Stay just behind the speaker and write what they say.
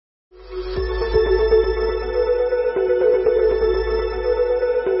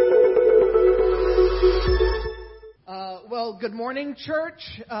Well, good morning, church.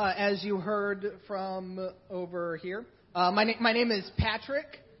 As you heard from over here, my name is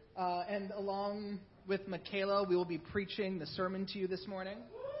Patrick, and along with Michaela, we will be preaching the sermon to you this morning.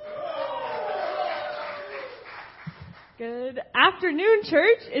 Good afternoon,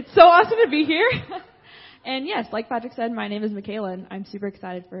 church. It's so awesome to be here. And yes, like Patrick said, my name is Michaela, and I'm super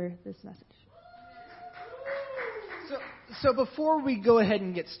excited for this message. So before we go ahead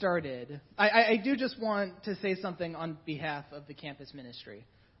and get started, I do just want to say something on behalf of the campus ministry.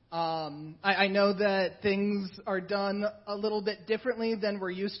 I know that things are done a little bit differently than we're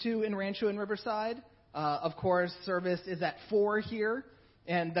used to in Rancho and Riverside. Of course, service is at 4 here,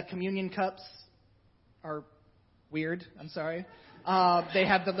 and the communion cups are weird. I'm sorry. They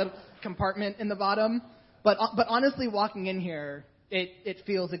have the little compartment in the bottom. But honestly, walking in here, it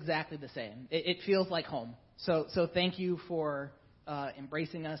feels exactly the same. It feels like home. So thank you for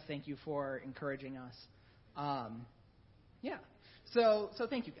embracing us. Thank you for encouraging us. So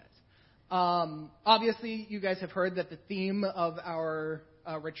thank you guys. Obviously, you guys have heard that the theme of our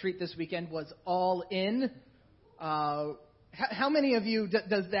retreat this weekend was all in. How many of you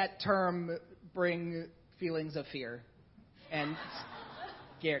does that term bring feelings of fear and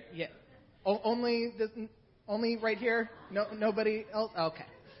scared? Yeah. Only right here? No, nobody else? Okay.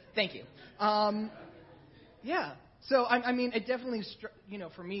 Thank you. Yeah. So, I mean, it definitely,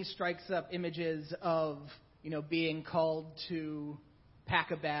 for me, strikes up images of, being called to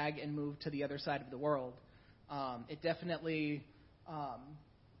pack a bag and move to the other side of the world. It definitely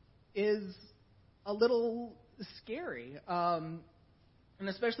is a little scary. And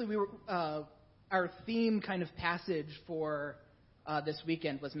especially our theme kind of passage for this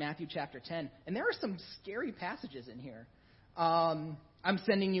weekend was Matthew chapter 10. And there are some scary passages in here. I'm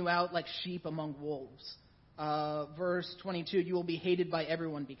sending you out like sheep among wolves. Verse 22, you will be hated by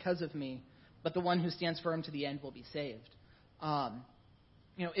everyone because of me, but the one who stands firm to the end will be saved.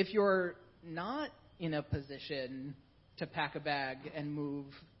 If you're not in a position to pack a bag and move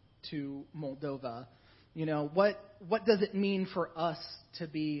to Moldova, what does it mean for us to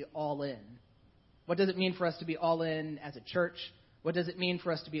be all in? What does it mean for us to be all in as a church? What does it mean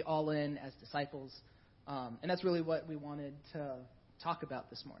for us to be all in as disciples? And that's really what we wanted to talk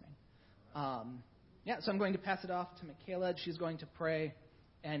about this morning. So I'm going to pass it off to Michaela. She's going to pray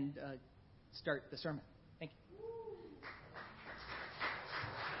and start the sermon. Thank you.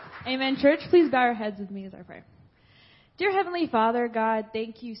 Amen, church. Please bow your heads with me as I pray. Dear Heavenly Father, God,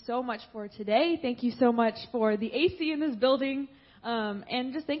 thank you so much for today. Thank you so much for the AC in this building.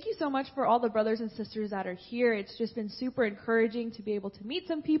 And just thank you so much for all the brothers and sisters that are here. It's just been super encouraging to be able to meet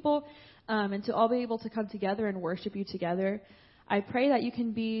some people and to all be able to come together and worship you together. I pray that you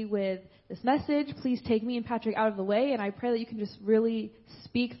can be with this message. Please take me and Patrick out of the way, and I pray that you can just really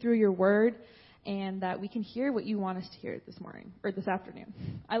speak through your word and that we can hear what you want us to hear this morning or this afternoon.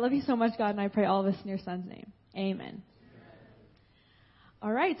 I love you so much, God, and I pray all of this in your son's name. Amen.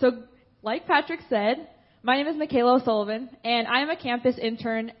 All right, so like Patrick said, my name is Michaela O'Sullivan, and I am a campus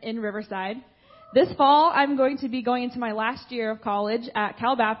intern in Riverside. This fall, I'm going to be going into my last year of college at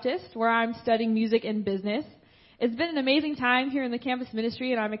Cal Baptist, where I'm studying music and business. It's been an amazing time here in the campus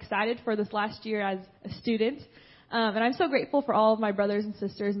ministry, and I'm excited for this last year as a student. And I'm so grateful for all of my brothers and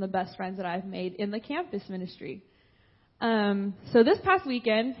sisters and the best friends that I've made in the campus ministry. So this past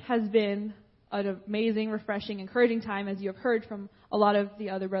weekend has been an amazing, refreshing, encouraging time, as you have heard from a lot of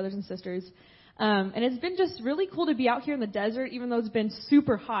the other brothers and sisters. And it's been just really cool to be out here in the desert, even though it's been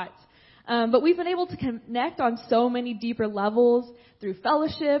super hot. But we've been able to connect on so many deeper levels through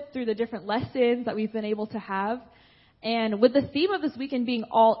fellowship, through the different lessons that we've been able to have. And with the theme of this weekend being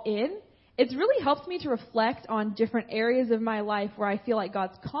all in, it's really helped me to reflect on different areas of my life where I feel like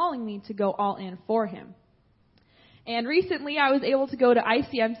God's calling me to go all in for Him. And recently I was able to go to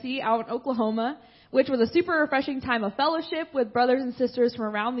ICMC out in Oklahoma, which was a super refreshing time of fellowship with brothers and sisters from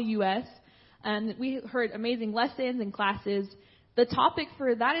around the U.S. And we heard amazing lessons and classes. The topic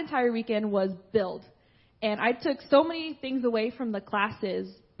for that entire weekend was build. And I took so many things away from the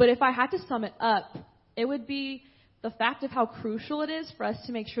classes, but if I had to sum it up, it would be the fact of how crucial it is for us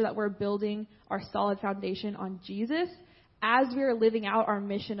to make sure that we're building our solid foundation on Jesus as we are living out our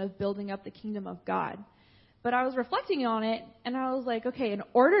mission of building up the kingdom of God. But I was reflecting on it, and I was like, okay, in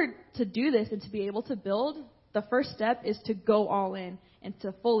order to do this and to be able to build, the first step is to go all in and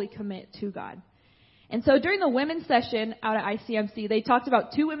to fully commit to God. And so during the women's session out at ICMC, they talked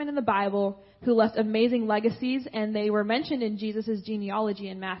about 2 women in the Bible who left amazing legacies, and they were mentioned in Jesus' genealogy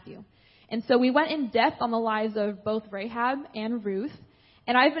in Matthew. And so we went in depth on the lives of both Rahab and Ruth.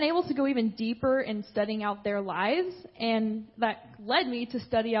 And I've been able to go even deeper in studying out their lives. And that led me to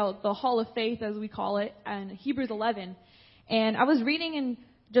study out the Hall of Faith, as we call it, and Hebrews 11. And I was reading in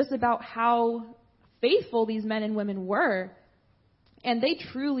just about how faithful these men and women were, and they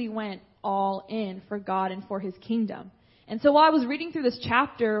truly went all in for God and for his kingdom. And so while I was reading through this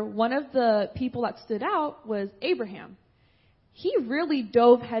chapter, one of the people that stood out was Abraham. He really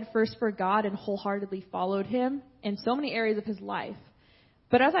dove headfirst for God and wholeheartedly followed him in so many areas of his life.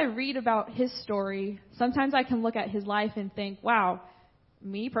 But as I read about his story, sometimes I can look at his life and think, wow,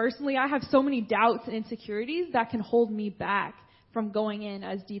 me personally, I have so many doubts and insecurities that can hold me back from going in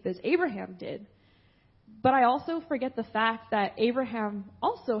as deep as Abraham did. But I also forget the fact that Abraham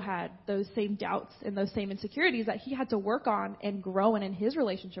also had those same doubts and those same insecurities that he had to work on and grow in his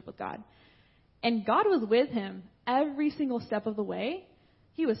relationship with God. And God was with him every single step of the way.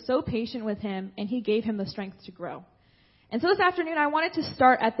 He was so patient with him, and he gave him the strength to grow. And so this afternoon, I wanted to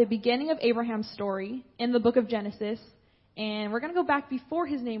start at the beginning of Abraham's story in the book of Genesis. And we're going to go back before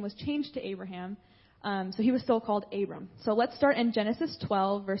his name was changed to Abraham. So he was still called Abram. So let's start in Genesis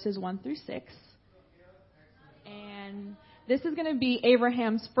 12, verses 1 through 6. And this is going to be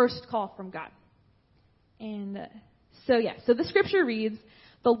Abraham's first call from God. And so the scripture reads,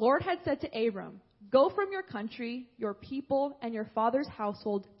 "The Lord had said to Abram, 'Go from your country, your people, and your father's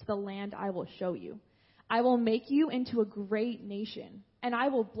household to the land I will show you. I will make you into a great nation, and I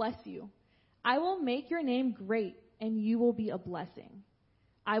will bless you. I will make your name great, and you will be a blessing.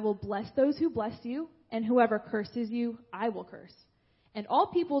 I will bless those who bless you, and whoever curses you, I will curse. And all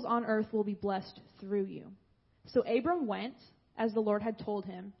peoples on earth will be blessed through you.' So Abram went, as the Lord had told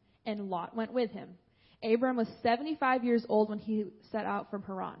him, and Lot went with him. Abram was 75 years old when he set out from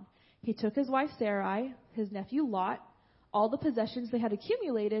Haran. He took his wife Sarai, his nephew Lot, all the possessions they had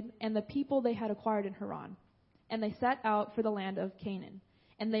accumulated, and the people they had acquired in Haran. And they set out for the land of Canaan,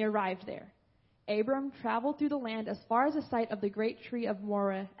 and they arrived there. Abram traveled through the land as far as the site of the great tree of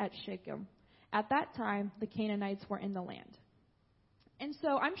Moreh at Shechem. At that time, the Canaanites were in the land." And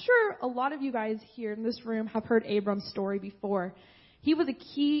so I'm sure a lot of you guys here in this room have heard Abram's story before. He was a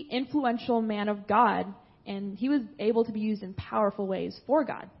key, influential man of God, and he was able to be used in powerful ways for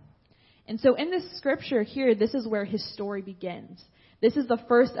God. And so in this scripture here, this is where his story begins. This is the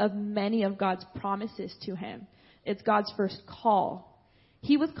first of many of God's promises to him. It's God's first call.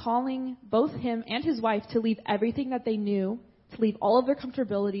 He was calling both him and his wife to leave everything that they knew, to leave all of their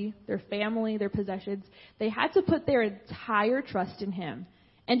comfortability, their family, their possessions. They had to put their entire trust in him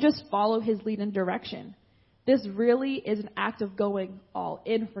and just follow his lead and direction. This really is an act of going all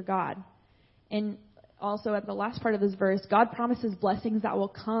in for God. And also at the last part of this verse, God promises blessings that will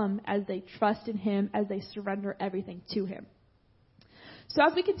come as they trust in him, as they surrender everything to him. So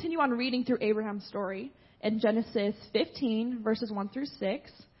as we continue on reading through Abraham's story in Genesis 15, verses 1 through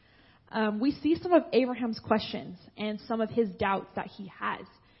 6, we see some of Abraham's questions and some of his doubts that he has.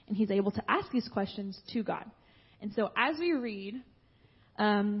 And he's able to ask these questions to God. And so as we read,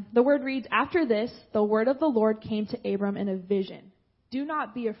 the word reads, "After this, the word of the Lord came to Abram in a vision. 'Do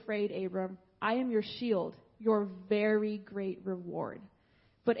not be afraid, Abram. I am your shield, your very great reward.'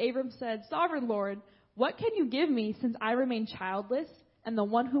 But Abram said, 'Sovereign Lord, what can you give me since I remain childless, and the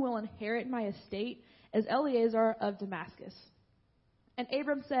one who will inherit my estate is Eliezer of Damascus?' And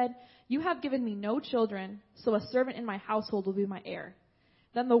Abram said, 'You have given me no children, so a servant in my household will be my heir.'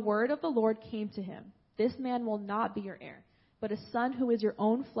 Then the word of the Lord came to him, 'This man will not be your heir, but a son who is your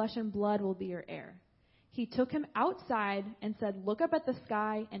own flesh and blood will be your heir.' He took him outside and said, 'Look up at the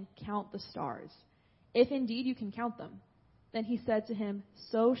sky and count the stars, if indeed you can count them.' Then he said to him,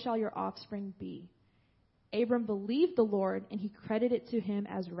 'So shall your offspring be.' Abram believed the Lord, and he credited it to him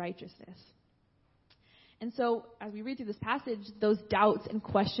as righteousness." And so, as we read through this passage, those doubts and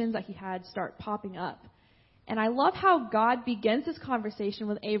questions that he had start popping up. And I love how God begins this conversation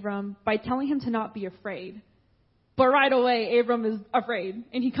with Abram by telling him to not be afraid. But right away, Abram is afraid.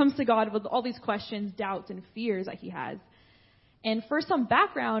 And he comes to God with all these questions, doubts, and fears that he has. And for some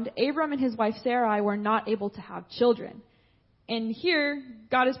background, Abram and his wife Sarai were not able to have children. And here,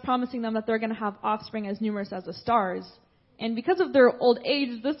 God is promising them that they're going to have offspring as numerous as the stars. And because of their old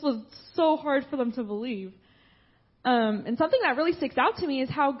age, this was so hard for them to believe. And something that really sticks out to me is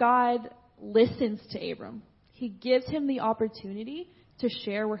how God listens to Abram. He gives him the opportunity to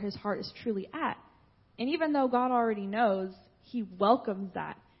share where his heart is truly at. And even though God already knows, he welcomes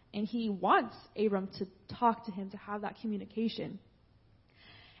that. And he wants Abram to talk to him, to have that communication.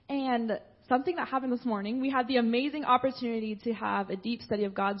 And something that happened this morning, we had the amazing opportunity to have a deep study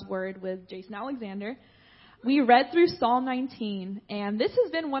of God's Word with Jason Alexander. We read through Psalm 19, and this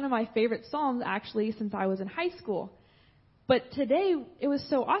has been one of my favorite Psalms, actually, since I was in high school. But today, it was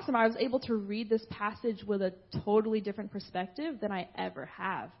so awesome. I was able to read this passage with a totally different perspective than I ever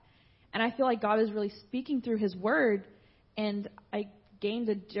have. And I feel like God is really speaking through his Word And I gained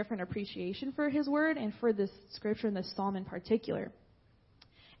a different appreciation for his word and for this scripture and this psalm in particular.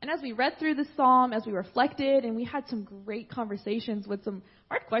 And as we read through the psalm, as we reflected, and we had some great conversations with some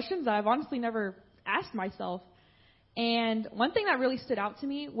hard questions that I've honestly never asked myself. And one thing that really stood out to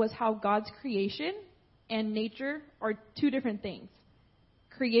me was how God's creation and nature are two different things.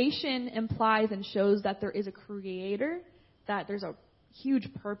 Creation implies and shows that there is a creator, that there's a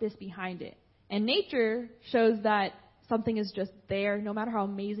huge purpose behind it. And nature shows that something is just there, no matter how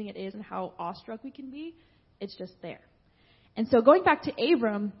amazing it is and how awestruck we can be, it's just there. And so going back to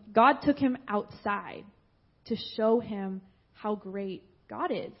Abram, God took him outside to show him how great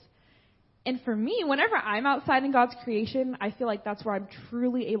God is. And for me, whenever I'm outside in God's creation, I feel like that's where I'm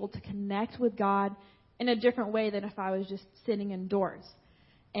truly able to connect with God in a different way than if I was just sitting indoors.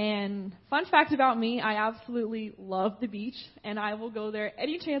 And fun fact about me, I absolutely love the beach, and I will go there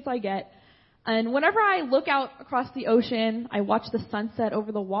any chance I get. And whenever I look out across the ocean, I watch the sunset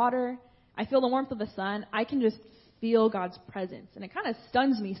over the water, I feel the warmth of the sun, I can just feel God's presence. And it kind of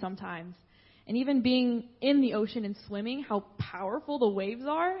stuns me sometimes. And even being in the ocean and swimming, how powerful the waves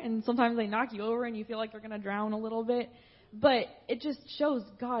are. And sometimes they knock you over and you feel like you're going to drown a little bit. But it just shows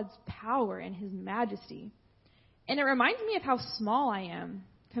God's power and his majesty. And it reminds me of how small I am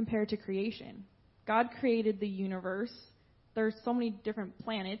compared to creation. God created the universe. There's so many different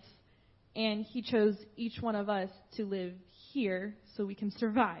planets. And he chose each one of us to live here so we can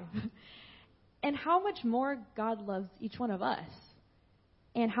survive. And how much more God loves each one of us.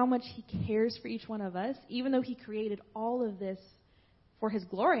 And how much he cares for each one of us, even though he created all of this for his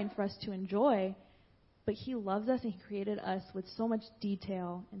glory and for us to enjoy. But he loves us and he created us with so much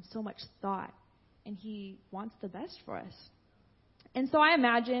detail and so much thought. And he wants the best for us. And so I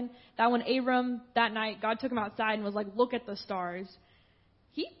imagine that when Abram, that night, God took him outside and was like, look at the stars.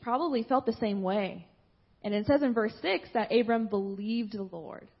 He probably felt the same way. And it says in verse 6 that Abram believed the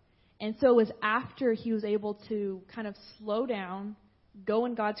Lord. And so it was after he was able to kind of slow down, go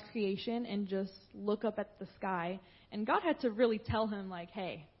in God's creation and just look up at the sky. And God had to really tell him, like,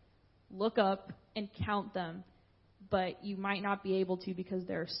 hey, look up and count them, but you might not be able to because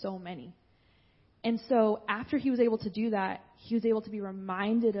there are so many. And so after he was able to do that, he was able to be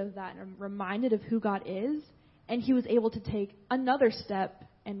reminded of that and reminded of who God is, and he was able to take another step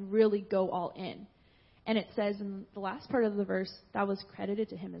and really go all in. And it says in the last part of the verse, that was credited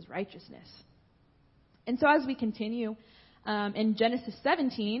to him as righteousness. And so as we continue, in Genesis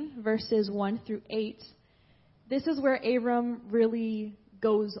 17, verses 1 through 8, this is where Abram really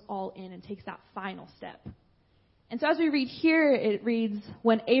goes all in and takes that final step. And so as we read here, it reads,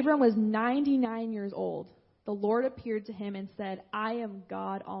 when Abram was 99 years old, the Lord appeared to him and said, I am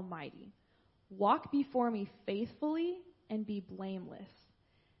God Almighty. Walk before me faithfully and be blameless.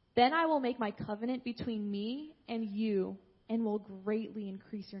 Then I will make my covenant between me and you and will greatly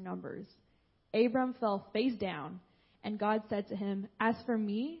increase your numbers. Abram fell face down, and God said to him, as for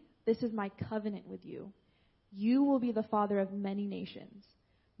me, this is my covenant with you. You will be the father of many nations.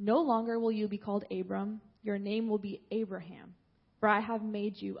 No longer will you be called Abram. Your name will be Abraham, for I have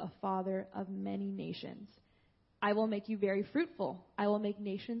made you a father of many nations. I will make you very fruitful. I will make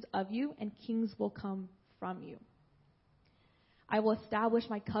nations of you, and kings will come from you. I will establish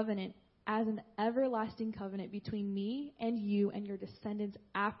my covenant as an everlasting covenant between me and you and your descendants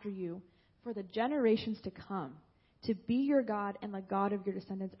after you for the generations to come, to be your God and the God of your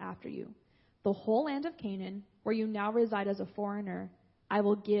descendants after you. The whole land of Canaan, where you now reside as a foreigner, I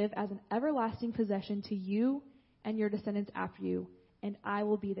will give as an everlasting possession to you and your descendants after you, and I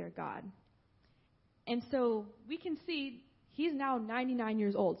will be their God. And so we can see he's now 99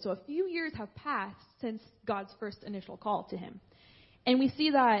 years old. So a few years have passed since God's first initial call to him. And we see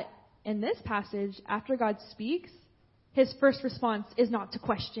that in this passage, after God speaks, his first response is not to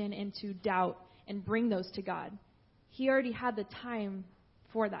question and to doubt and bring those to God. He already had the time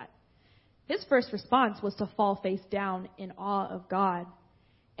for that. His first response was to fall face down in awe of God.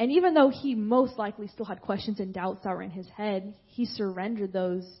 And even though he most likely still had questions and doubts that were in his head, he surrendered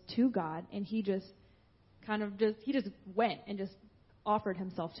those to God, and he just went and just offered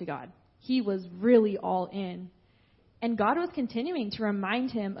himself to God. He was really all in. And God was continuing to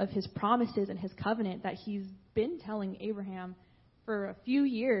remind him of his promises and his covenant that he's been telling Abraham for a few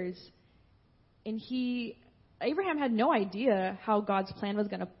years. And Abraham had no idea how God's plan was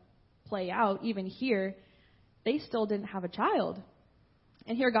going to play out. Even here, they still didn't have a child.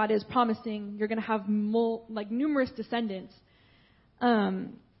 And here God is promising you're going to have numerous descendants.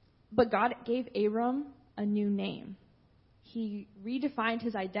 But God gave Abram a new name. He redefined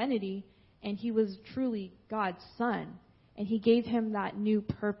his identity, and he was truly God's son. And he gave him that new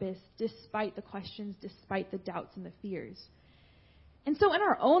purpose despite the questions, despite the doubts and the fears. And so in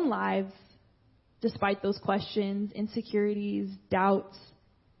our own lives, despite those questions, insecurities, doubts,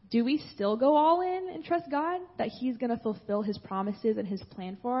 do we still go all in and trust God that he's going to fulfill his promises and his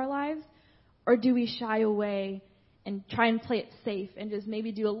plan for our lives? Or do we shy away and try and play it safe and just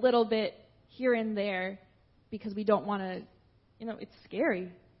maybe do a little bit here and there because we don't want to, it's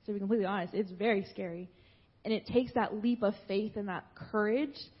scary, to be completely honest. It's very scary. And it takes that leap of faith and that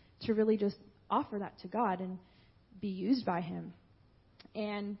courage to really just offer that to God and be used by him.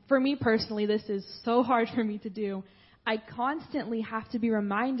 And for me personally, this is so hard for me to do. I constantly have to be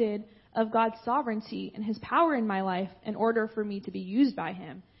reminded of God's sovereignty and his power in my life in order for me to be used by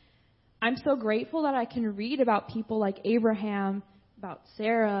him. I'm so grateful that I can read about people like Abraham, about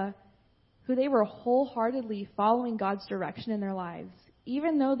Sarah, who they were wholeheartedly following God's direction in their lives,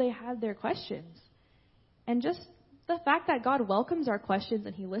 even though they had their questions. And just the fact that God welcomes our questions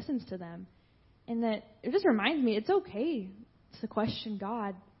and he listens to them. And that it just reminds me it's okay to question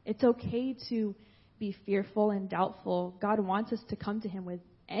God. It's okay to be fearful and doubtful. God wants us to come to him with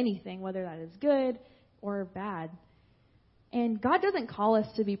anything, whether that is good or bad. And God doesn't call us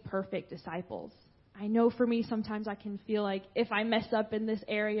to be perfect disciples. I know for me, sometimes I can feel like if I mess up in this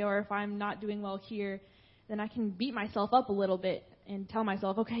area or if I'm not doing well here, then I can beat myself up a little bit and tell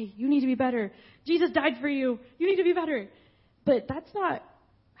myself, okay, you need to be better. Jesus died for you. You need to be better. But that's not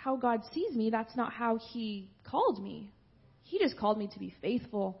how God sees me. That's not how he called me. He just called me to be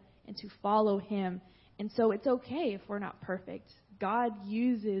faithful and to follow him. And so it's okay if we're not perfect. God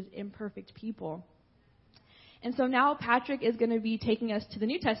uses imperfect people. And so now Patrick is going to be taking us to the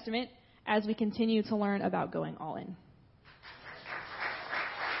New Testament as we continue to learn about going all in.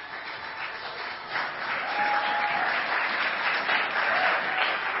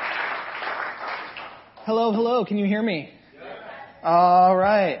 Hello. Can you hear me? Yes. All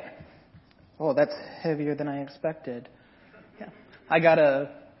right. Oh, that's heavier than I expected. Yeah. I got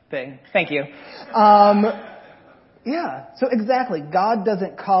a thing. Thank you. Yeah, so exactly. God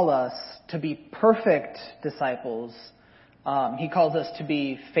doesn't call us to be perfect disciples. He calls us to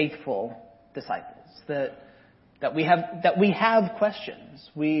be faithful disciples. That we have questions.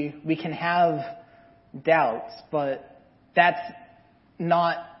 We can have doubts, but that's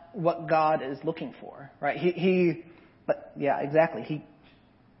not what God is looking for, right? He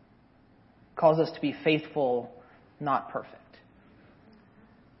calls us to be faithful, not perfect.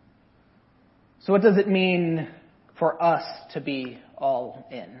 So what does it mean for us to be all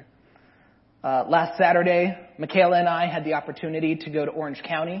in? Last Saturday, Michaela and I had the opportunity to go to Orange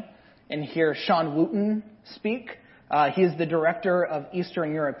County and hear Sean Wooten speak. He is the director of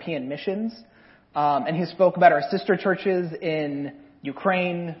Eastern European Missions, and he spoke about our sister churches in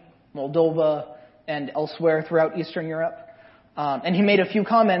Ukraine, Moldova, and elsewhere throughout Eastern Europe. And he made a few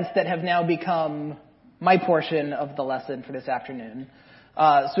comments that have now become my portion of the lesson for this afternoon.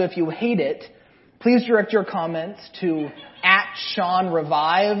 So if you hate it, please direct your comments to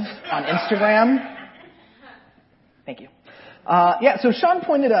 @SeanRevive on Instagram. Thank you. So Sean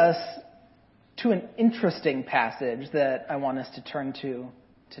pointed us to an interesting passage that I want us to turn to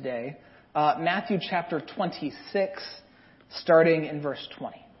today. Matthew chapter 26, starting in verse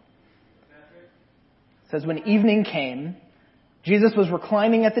 20. It says, when evening came, Jesus was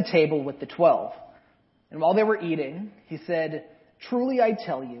reclining at the table with the 12. And while they were eating, he said, truly I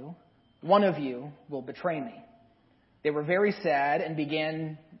tell you, one of you will betray me. They were very sad and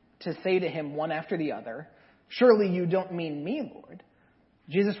began to say to him one after the other, surely you don't mean me, Lord.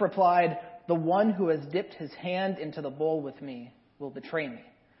 Jesus replied, the one who has dipped his hand into the bowl with me will betray me.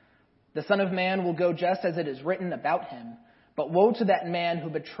 The Son of Man will go just as it is written about him, but woe to that man who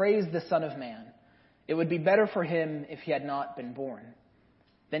betrays the Son of Man. It would be better for him if he had not been born.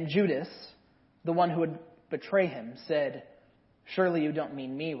 Then Judas, the one who would betray him, said, surely you don't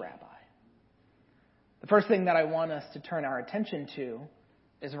mean me, Rabbi. The first thing that I want us to turn our attention to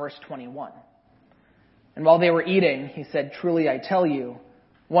is verse 21. And while they were eating, he said, truly I tell you,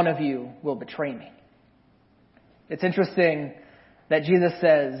 one of you will betray me. It's interesting that Jesus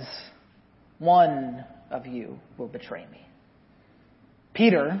says, one of you will betray me.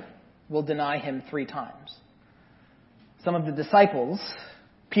 Peter will deny him 3 times. Some of the disciples,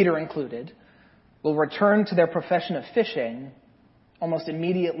 Peter included, will return to their profession of fishing almost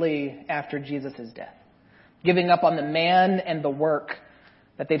immediately after Jesus' death, giving up on the man and the work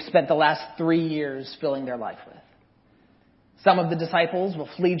that they've spent the last 3 years filling their life with. Some of the disciples will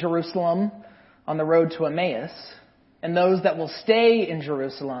flee Jerusalem on the road to Emmaus, and those that will stay in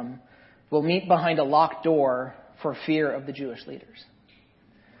Jerusalem will meet behind a locked door for fear of the Jewish leaders.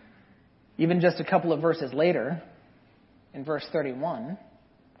 Even just a couple of verses later, in verse 31,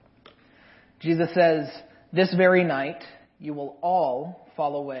 Jesus says, "This very night you will all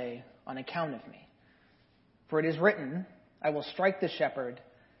fall away on account of me. For it is written, I will strike the shepherd,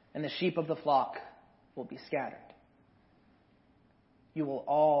 and the sheep of the flock will be scattered." You will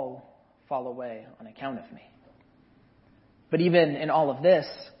all fall away on account of me. But even in all of this,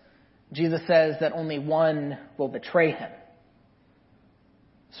 Jesus says that only one will betray him.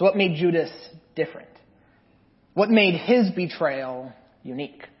 So what made Judas different? What made his betrayal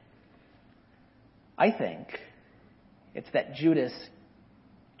unique? I think it's that Judas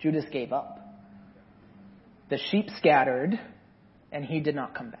gave up. The sheep scattered, and he did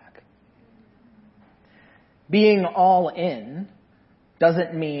not come back. Being all in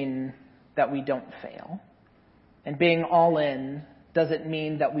doesn't mean that we don't fail. And being all in doesn't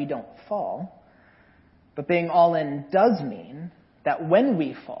mean that we don't fall. But being all in does mean that when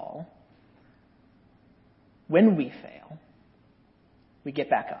we fall, when we fail, we get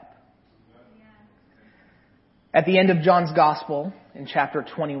back up. At the end of John's Gospel, in chapter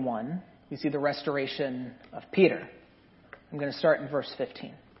 21, we see the restoration of Peter. I'm going to start in verse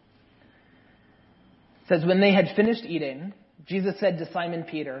 15. It says, "When they had finished eating, Jesus said to Simon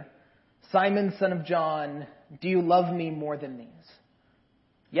Peter, 'Simon, son of John, do you love me more than these?'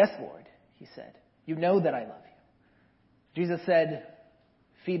 'Yes, Lord,' he said. 'You know that I love you.' Jesus said,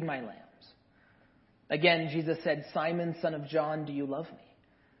 'Feed my lambs.' Again, Jesus said, 'Simon, son of John, do you love me?'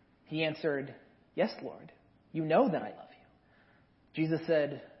 He answered, 'Yes, Lord, you know that I love you.' Jesus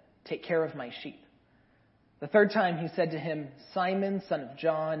said, 'Take care of my sheep.' The third time he said to him, 'Simon, son of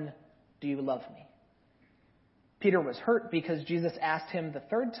John, do you love me?' Peter was hurt because Jesus asked him the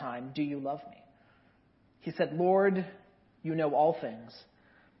third time, 'Do you love me?' He said, 'Lord, you know all things.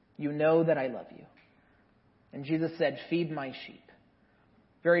 You know that I love you.' And Jesus said, 'Feed my sheep.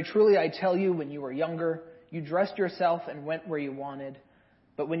 Very truly I tell you, when you were younger, you dressed yourself and went where you wanted.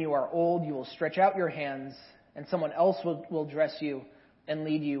 But when you are old, you will stretch out your hands, and someone else will dress you and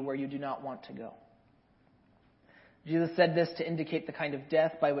lead you where you do not want to go.' Jesus said this to indicate the kind of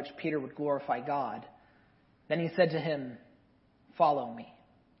death by which Peter would glorify God. Then he said to him, 'Follow me.'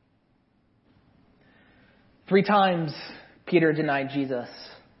 3 times Peter denied Jesus,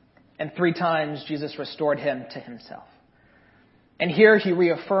 and 3 times Jesus restored him to himself. And here he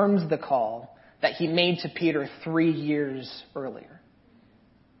reaffirms the call that he made to Peter 3 years earlier,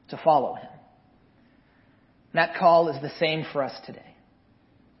 to follow him. That call is the same for us today.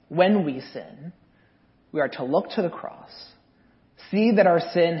 When we sin, we are to look to the cross, see that our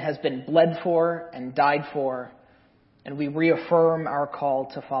sin has been bled for and died for, and we reaffirm our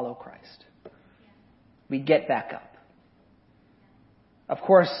call to follow Christ. We get back up. Of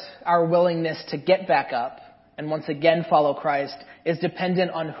course, our willingness to get back up and once again follow Christ is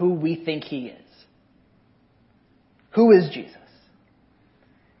dependent on who we think he is. Who is Jesus?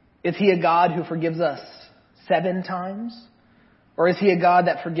 Is he a God who forgives us 7 times? Or is he a God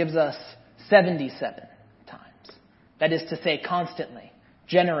that forgives us 77 times? That is to say, constantly,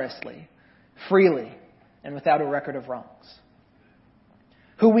 generously, freely, and without a record of wrongs.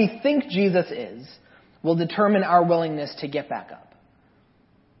 Who we think Jesus is will determine our willingness to get back up.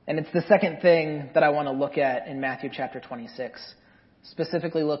 And it's the second thing that I want to look at in Matthew chapter 26,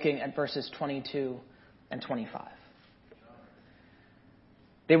 specifically looking at verses 22 and 25.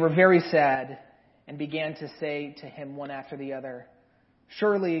 They were very sad and began to say to him one after the other,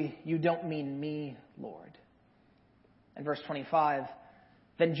 "Surely you don't mean me, Lord." And verse 25,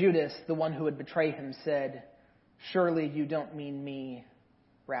 then Judas, the one who would betray him, said, "Surely you don't mean me,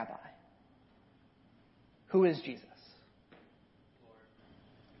 Rabbi." Who is Jesus?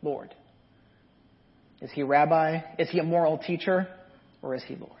 Lord. Is he Rabbi? Is he a moral teacher? Or is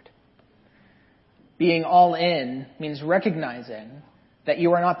he Lord? Being all in means recognizing that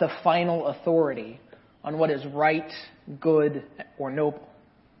you are not the final authority on what is right, good, or noble.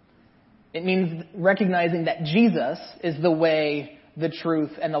 It means recognizing that Jesus is the way, the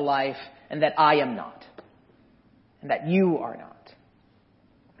truth, and the life, and that I am not. And that you are not.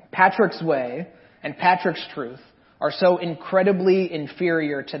 Patrick's way and Patrick's truth are so incredibly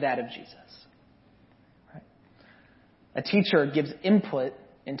inferior to that of Jesus. Right? A teacher gives input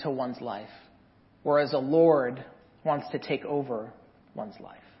into one's life, whereas a Lord wants to take over one's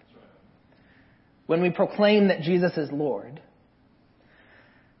life. When we proclaim that Jesus is Lord,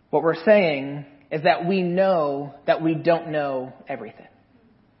 what we're saying is that we know that we don't know everything.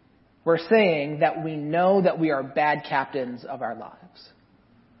 We're saying that we know that we are bad captains of our lives.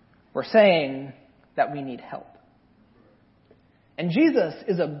 We're saying that we need help. And Jesus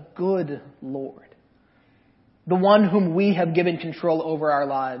is a good Lord. The one whom we have given control over our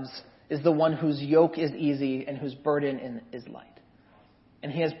lives is the one whose yoke is easy and whose burden is light.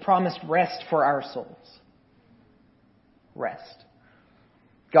 And he has promised rest for our souls. Rest.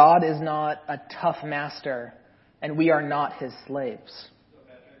 God is not a tough master, and we are not his slaves.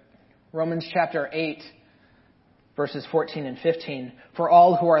 Romans chapter 8, verses 14 and 15. For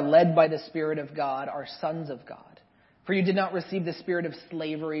all who are led by the Spirit of God are sons of God. For you did not receive the spirit of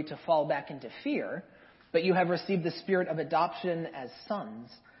slavery to fall back into fear, but you have received the spirit of adoption as sons,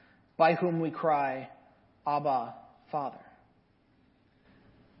 by whom we cry, Abba, Father.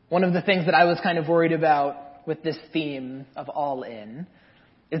 One of the things that I was kind of worried about with this theme of all in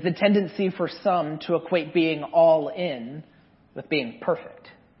is the tendency for some to equate being all in with being perfect.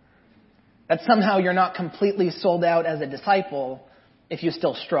 That somehow you're not completely sold out as a disciple if you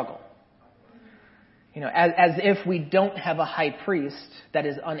still struggle. As if we don't have a high priest that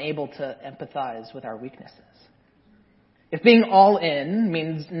is unable to empathize with our weaknesses. If being all in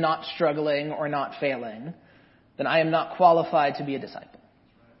means not struggling or not failing, then I am not qualified to be a disciple.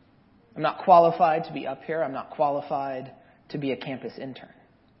 I'm not qualified to be up here. I'm not qualified to be a campus intern.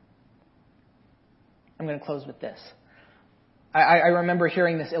 I'm going to close with this. I remember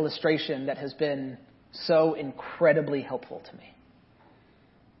hearing this illustration that has been so incredibly helpful to me.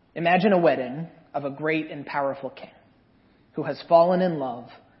 Imagine a wedding of a great and powerful king who has fallen in love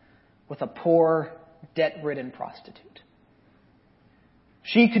with a poor, debt-ridden prostitute.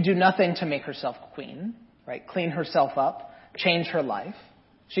 She could do nothing to make herself queen, right? Clean herself up, change her life.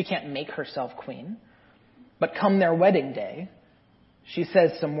 She can't make herself queen. But come their wedding day, she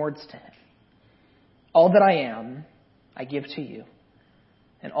says some words to him. All that I am, I give to you,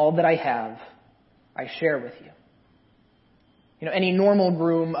 and all that I have, I share with you. Any normal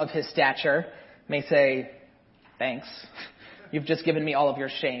groom of his stature may say, thanks. You've just given me all of your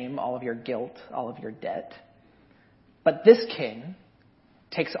shame, all of your guilt, all of your debt. But this king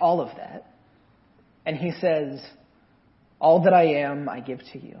takes all of that, and he says, all that I am, I give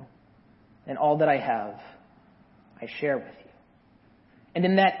to you, and all that I have, I share with you. And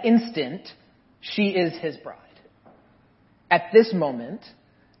in that instant, she is his bride. At this moment,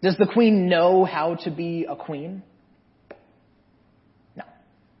 does the queen know how to be a queen? No.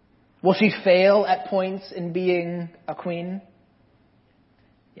 Will she fail at points in being a queen?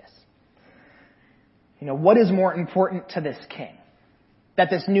 Yes. What is more important to this king? That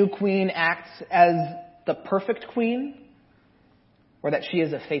this new queen acts as the perfect queen, or that she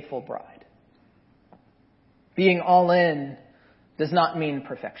is a faithful bride? Being all in does not mean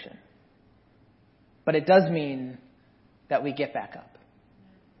perfection. But it does mean that we get back up.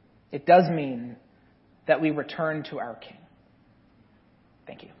 It does mean that we return to our King.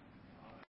 Thank you.